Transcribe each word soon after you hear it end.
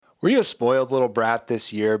Were you a spoiled little brat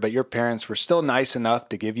this year, but your parents were still nice enough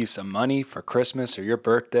to give you some money for Christmas or your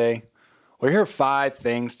birthday? Well, here are 5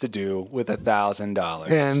 things to do with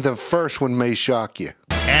 $1,000. And the first one may shock you.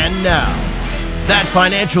 And now, That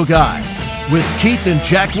Financial Guy with Keith and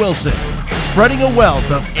Jack Wilson, spreading a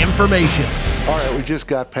wealth of information. All right, we just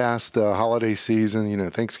got past the holiday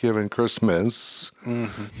season, Thanksgiving, Christmas,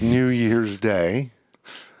 New Year's Day.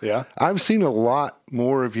 Yeah. I've seen a lot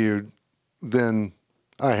more of you than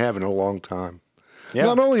I have in a long time. Yeah.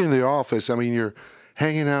 Not only in the office, you're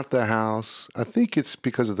hanging out the house. I think it's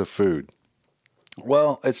because of the food.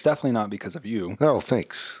 Well, it's definitely not because of you. Oh,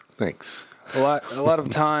 thanks. A lot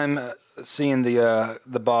of time seeing the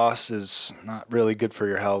boss is not really good for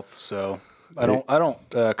your health. So I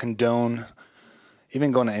don't condone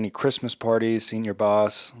even going to any Christmas parties, seeing your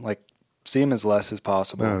boss. Like, see him as less as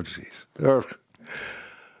possible. Oh, jeez.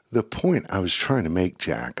 The point I was trying to make,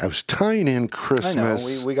 Jack, I was tying in Christmas.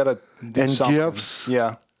 I know. We got to do and something. gifts.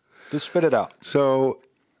 Yeah. Just spit it out. So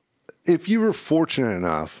if you were fortunate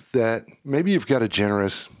enough that maybe you've got a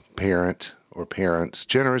generous parent or parents,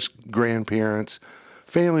 generous grandparents,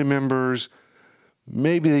 family members,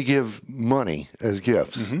 maybe they give money as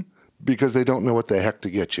gifts because they don't know what the heck to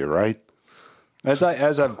get you, right? As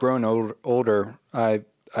I've grown older, I've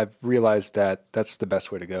realized that that's the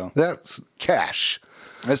best way to go. That's cash.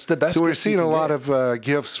 That's the best. So we're seeing a lot of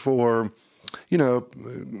gifts for,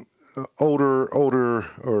 older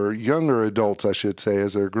or younger adults, I should say,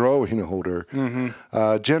 as they're growing older.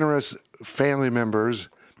 Generous family members.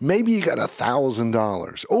 Maybe you got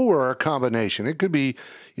 $1,000 or a combination. It could be,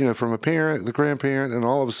 from a parent, the grandparent, and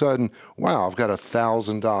all of a sudden, wow, I've got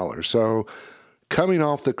 $1,000. So coming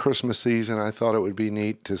off the Christmas season, I thought it would be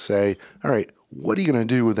neat to say, all right, what are you going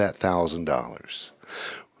to do with that $1,000?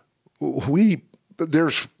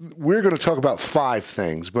 We're going to talk about 5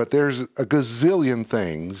 things, but there's a gazillion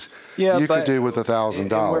things you could do with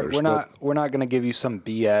 $1,000. We're not going to give you some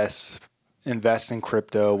BS. Invest in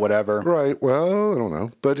crypto, whatever. Right. Well, I don't know.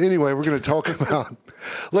 But anyway, we're going to talk about,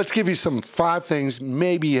 let's give you some 5 things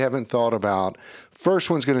maybe you haven't thought about. First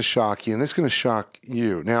one's going to shock you, and it's going to shock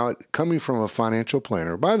you. Now, coming from a financial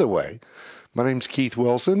planner, by the way, my name's Keith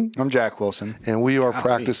Wilson. I'm Jack Wilson. And we are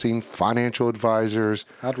practicing financial advisors.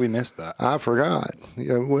 How'd we miss that? I forgot.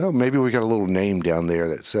 Yeah, well, maybe we got a little name down there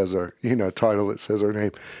that says our, title that says our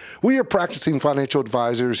name. We are practicing financial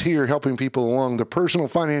advisors here helping people along the personal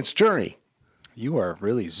finance journey. You are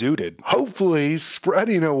really zooted. Hopefully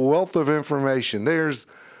spreading a wealth of information. There's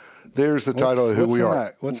the title of who we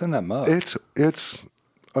are. What's in that mug?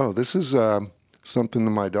 This is something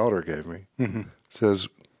that my daughter gave me. It says,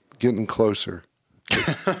 getting closer.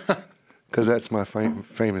 Because that's my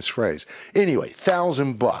famous phrase. Anyway,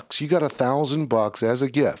 $1,000. You got $1,000 as a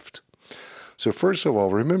gift. So first of all,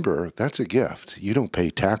 remember, that's a gift. You don't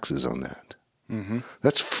pay taxes on that.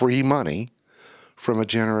 That's free money from a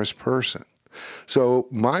generous person. So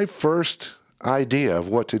my first idea of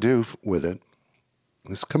what to do with it,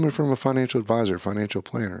 this coming from a financial advisor, financial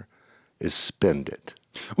planner, is spend it.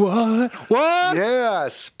 What? Yeah,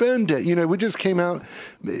 spend it. We just came out.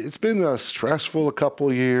 It's been stressful a couple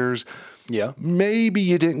of years. Yeah. Maybe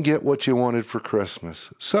you didn't get what you wanted for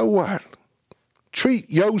Christmas. So what? Treat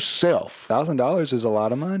yourself. $1,000 is a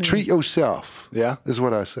lot of money. Treat yourself. Yeah. Is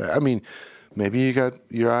what I say. Maybe you got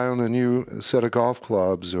your eye on a new set of golf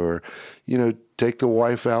clubs, or, take the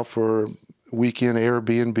wife out for a weekend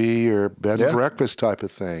Airbnb or bed and breakfast type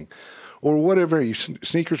of thing, or whatever,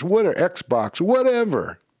 sneakers, whatever, Xbox,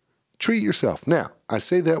 whatever. Treat yourself. Now, I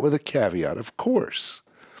say that with a caveat, of course.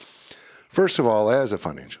 First of all, as a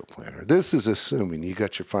financial planner, this is assuming you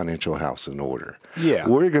got your financial house in order. Yeah.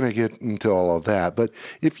 We're going to get into all of that. But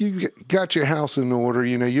if you got your house in order,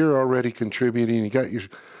 you're already contributing, you got your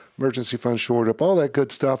emergency fund shored up, all that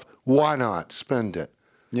good stuff, why not spend it?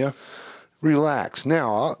 Yeah. Relax.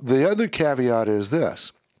 Now, the other caveat is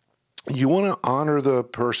this. You want to honor the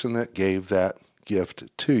person that gave that gift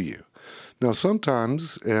to you. Now,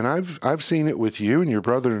 sometimes, and I've seen it with you and your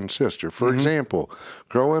brother and sister. For example,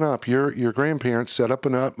 growing up, your grandparents set up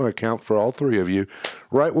an account for all 3 of you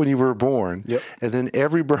right when you were born. Yep. And then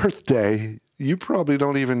every birthday, you probably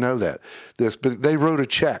don't even know but they wrote a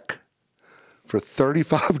check for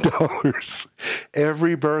 $35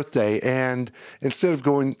 every birthday. And instead of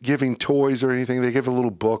giving toys or anything, they give a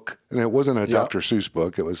little book. And it wasn't a Dr. Seuss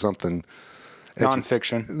book. It was something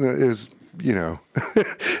nonfiction. Is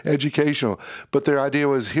educational. But their idea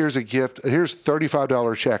was, here's a gift, here's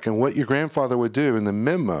 $35 check. And what your grandfather would do in the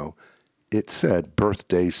memo, it said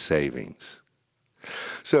birthday savings.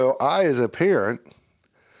 So I, as a parent,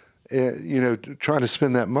 trying to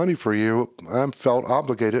spend that money for you, I felt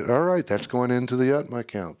obligated. All right, that's going into the UTMA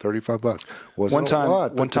account, $35. Wasn't a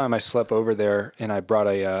lot. One time I slept over there and I brought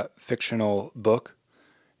a fictional book,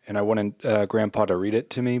 and I wanted Grandpa to read it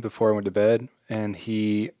to me before I went to bed, and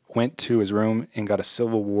he went to his room and got a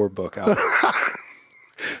Civil War book out.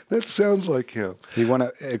 That sounds like him. He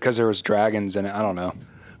wanted, because there was dragons in it. I don't know.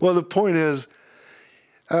 Well, the point is,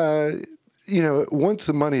 once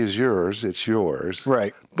the money is yours, it's yours.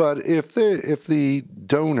 Right. But if the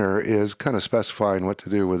donor is kind of specifying what to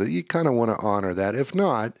do with it, you kind of want to honor that. If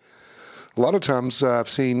not, a lot of times I've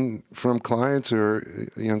seen from clients or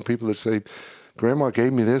young people that say, Grandma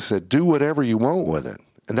gave me this, said, do whatever you want with it.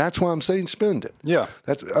 And that's why I'm saying spend it. Yeah.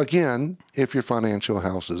 That's, again, if your financial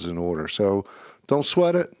house is in order. So don't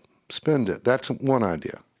sweat it, spend it. That's one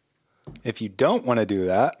idea. If you don't want to do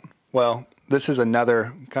that, well, this is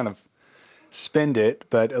another kind of spend it,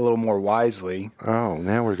 but a little more wisely. Oh,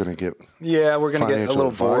 now we're going to get we're going to get a little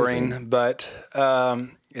advising. boring. But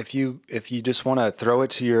if you just want to throw it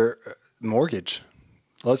to your mortgage,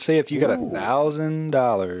 let's say if you got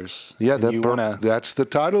 $1,000. Yeah, and that's the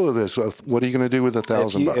title of this. What are you going to do with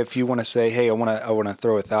 $1,000? If you want to say, hey, I want to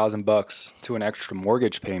throw $1,000 to an extra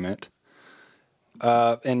mortgage payment,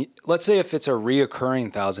 and let's say if it's a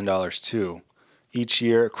reoccurring $1,000 too, each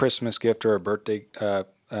year, a Christmas gift or a birthday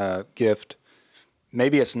gift.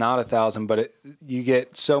 Maybe it's not $1,000, but you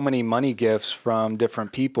get so many money gifts from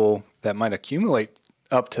different people that might accumulate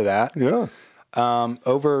up to that. Yeah.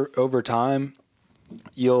 Over time,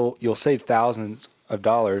 you'll save thousands of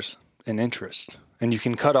dollars in interest, and you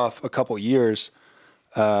can cut off a couple years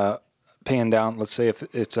paying down. Let's say if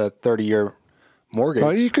it's a 30-year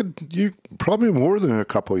mortgage. You probably more than a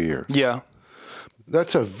couple years. Yeah.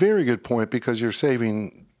 That's a very good point because you're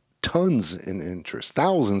saving tons in interest,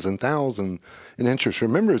 thousands and thousands in interest.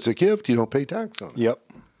 Remember, it's a gift. You don't pay tax on it. Yep.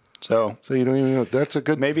 So you don't even know. That's a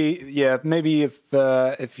good. Maybe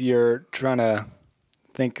if you're trying to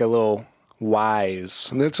think a little wise.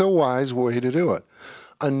 And that's a wise way to do it.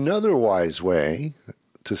 Another wise way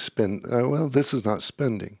to spend. This is not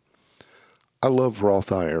spending. I love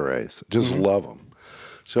Roth IRAs. Just love them.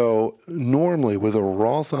 So normally with a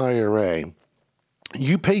Roth IRA,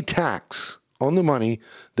 you pay tax on the money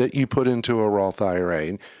that you put into a Roth IRA.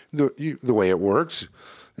 And the way it works,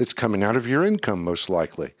 it's coming out of your income most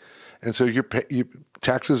likely. And so your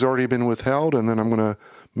taxes already been withheld, and then I'm going to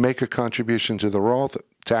make a contribution to the Roth.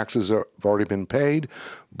 Taxes have already been paid,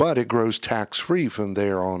 but it grows tax-free from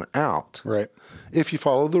there on out. Right. If you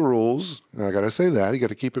follow the rules, and I got to say that, you got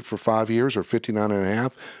to keep it for 5 years or 59 and a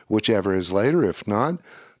half, whichever is later. If not,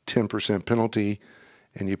 10% penalty,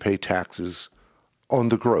 and you pay taxes on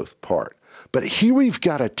the growth part. But here we've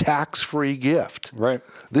got a tax-free gift. Right.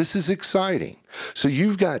 This is exciting. So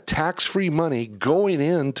you've got tax-free money going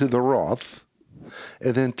into the Roth,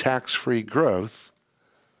 and then tax-free growth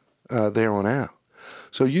there on out.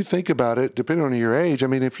 So you think about it, depending on your age. I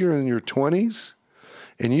mean, if you're in your 20s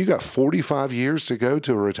and you got 45 years to go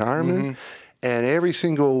to retirement, and every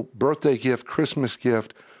single birthday gift, Christmas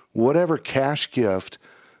gift, whatever cash gift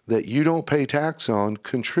that you don't pay tax on,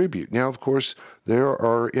 contribute. Now, of course, there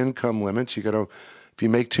are income limits. You got to, if you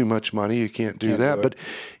make too much money, you can't do that. But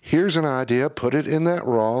here's an idea: put it in that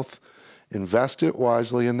Roth, invest it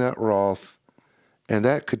wisely in that Roth, and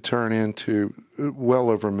that could turn into well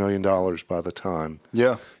over $1 million by the time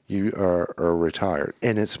you are retired.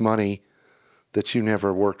 And it's money that you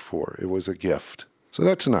never worked for. It was a gift. So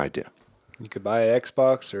that's an idea. You could buy an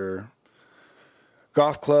Xbox or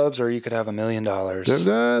golf clubs, or you could have $1 million.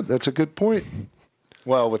 That's a good point.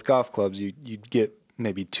 Well, with golf clubs, you'd get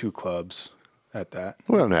maybe 2 clubs at that.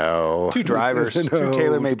 Well, no. 2 drivers, 2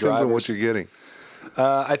 tailor-made drivers. Depends on what you're getting.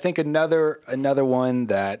 I think another one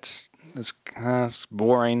that is it's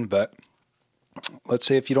boring, but let's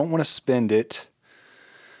say if you don't want to spend it,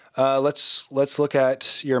 let's look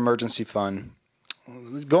at your emergency fund.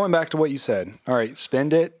 Going back to what you said. All right,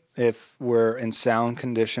 spend it if we're in sound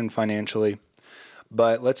condition financially.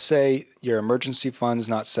 But let's say your emergency fund is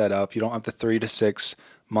not set up. You don't have the 3 to 6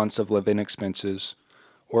 months of living expenses.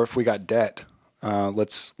 Or if we got debt,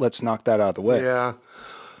 let's knock that out of the way. Yeah.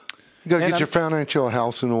 You got to get your financial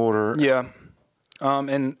house in order. Yeah.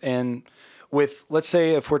 And with, let's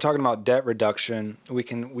say if we're talking about debt reduction, we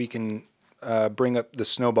can bring up the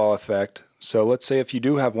snowball effect. So let's say if you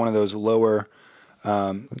do have one of those lower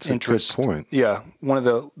That's interest. a good point. Yeah. One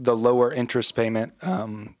of the lower interest payment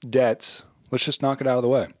debts. Let's just knock it out of the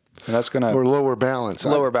way. And that's going to... Or lower balance.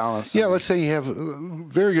 Balance. Yeah, let's say you have...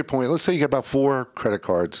 Very good point. Let's say you got about 4 credit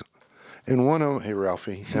cards. And one of them... Hey,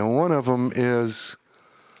 Ralphie. And one of them is,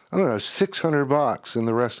 I don't know, $600. And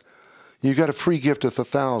the rest... You got a free gift of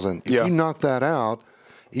 $1,000. If Yeah. you knock that out,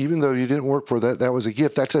 even though you didn't work for that, that was a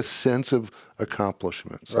gift. That's a sense of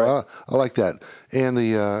accomplishment. So Right. I like that. And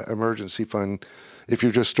the emergency fund, if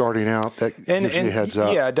you're just starting out, that gives you a heads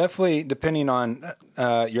up. Yeah, definitely. Depending on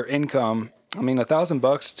your income, I mean,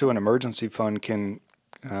 $1,000 to an emergency fund can,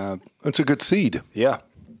 It's a good seed. yeah,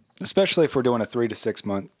 especially if we're doing a 3 to 6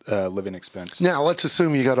 month living expense. Now, let's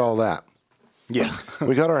assume you got all that. Yeah,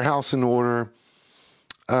 We got our house in order.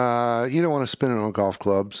 You don't want to spend it on golf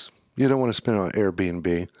clubs. You don't want to spend it on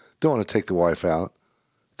Airbnb. Don't want to take the wife out.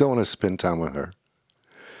 Don't want to spend time with her.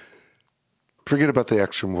 Forget about the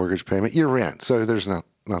extra mortgage payment. You rent, so there's not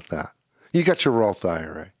that. You got your Roth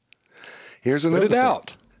IRA. Here's another put it thing.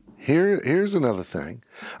 out. Here's another thing.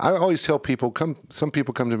 I always tell people, some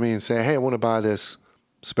people come to me and say, hey, I want to buy this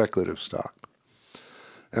speculative stock.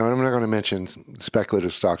 And I'm not going to mention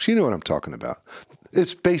speculative stocks. You know what I'm talking about.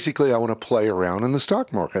 It's basically I want to play around in the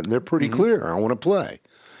stock market. And they're pretty clear. I want to play.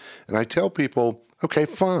 And I tell people, okay,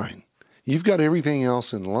 fine. You've got everything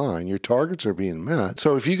else in line. Your targets are being met.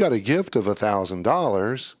 So if you got a gift of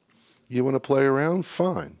 $1,000, you want to play around,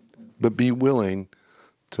 fine. But be willing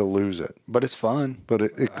to lose it. But it's fun. But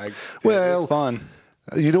It's fun.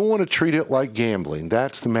 you don't want to treat it like gambling.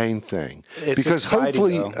 That's the main thing. It's because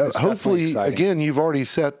exciting, though. It's definitely hopefully, exciting. again, you've already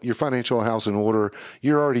set your financial house in order.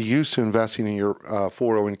 You're already used to investing in your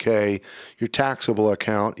 401k, your taxable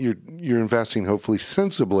account. You're investing hopefully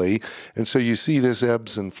sensibly, and so you see this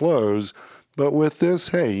ebbs and flows. But with this,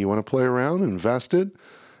 hey, you want to play around, invest it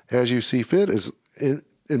as you see fit.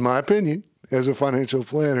 In my opinion, as a financial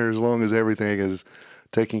planner, as long as everything is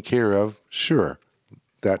taken care of, sure,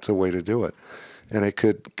 that's a way to do it. And it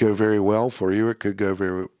could go very well for you. It could go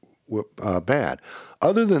very bad.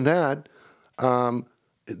 Other than that, we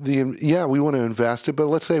want to invest it, but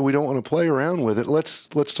let's say we don't want to play around with it.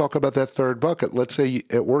 Let's talk about that third bucket. Let's say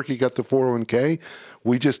at work you got the 401k.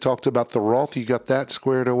 We just talked about the Roth. You got that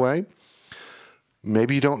squared away.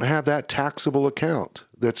 Maybe you don't have that taxable account.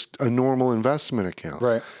 That's a normal investment account.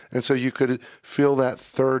 Right. And so you could fill that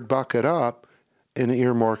third bucket up and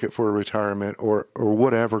earmark it for a retirement or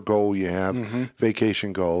whatever goal you have,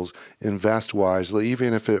 vacation goals, invest wisely,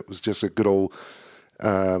 even if it was just a good old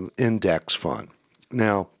index fund.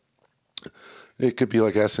 Now, it could be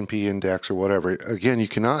like S&P index or whatever. Again, you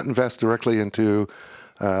cannot invest directly into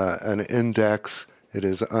an index. It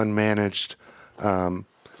is unmanaged,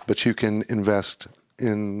 but you can invest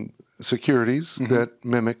in securities that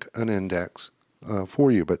mimic an index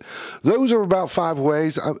for you. But those are about 5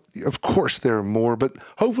 ways. Of course, there are more, but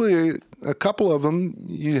hopefully a couple of them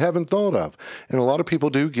you haven't thought of. And a lot of people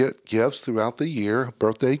do get gifts throughout the year,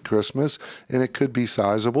 birthday, Christmas, and it could be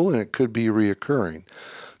sizable and it could be reoccurring.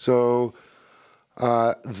 So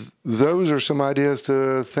those are some ideas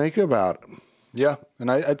to think about. Yeah, and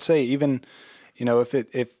I'd say even, if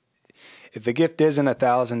the gift isn't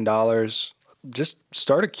 $1,000, just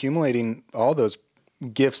start accumulating all those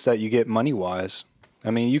gifts that you get money wise. I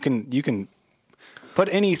mean, you can put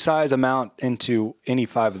any size amount into any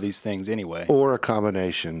 5 of these things anyway. Or a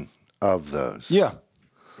combination of those. Yeah.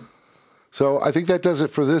 So I think that does it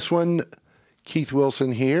for this one. Keith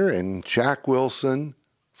Wilson here and Jack Wilson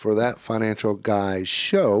for That Financial Guy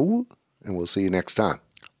Show. And we'll see you next time.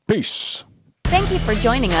 Peace. Thank you for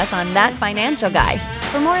joining us on That Financial Guy.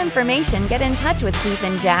 For more information, get in touch with Keith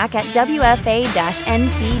and Jack at wfa-nc.com.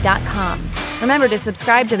 Remember to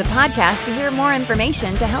subscribe to the podcast to hear more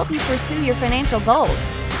information to help you pursue your financial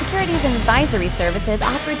goals. Securities and advisory services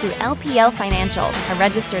offered through LPL Financial, a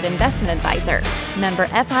registered investment advisor. Member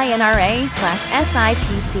FINRA/SIPC.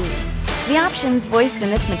 The options voiced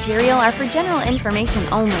in this material are for general information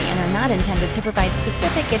only and are not intended to provide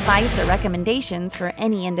specific advice or recommendations for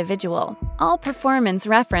any individual. All performance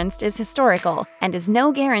referenced is historical and is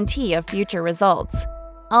no guarantee of future results.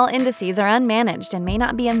 All indices are unmanaged and may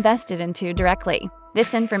not be invested into directly.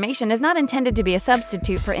 This information is not intended to be a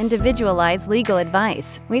substitute for individualized legal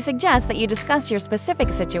advice. We suggest that you discuss your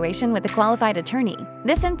specific situation with a qualified attorney.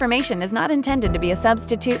 This information is not intended to be a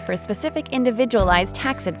substitute for specific individualized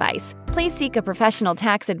tax advice. Please seek a professional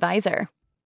tax advisor.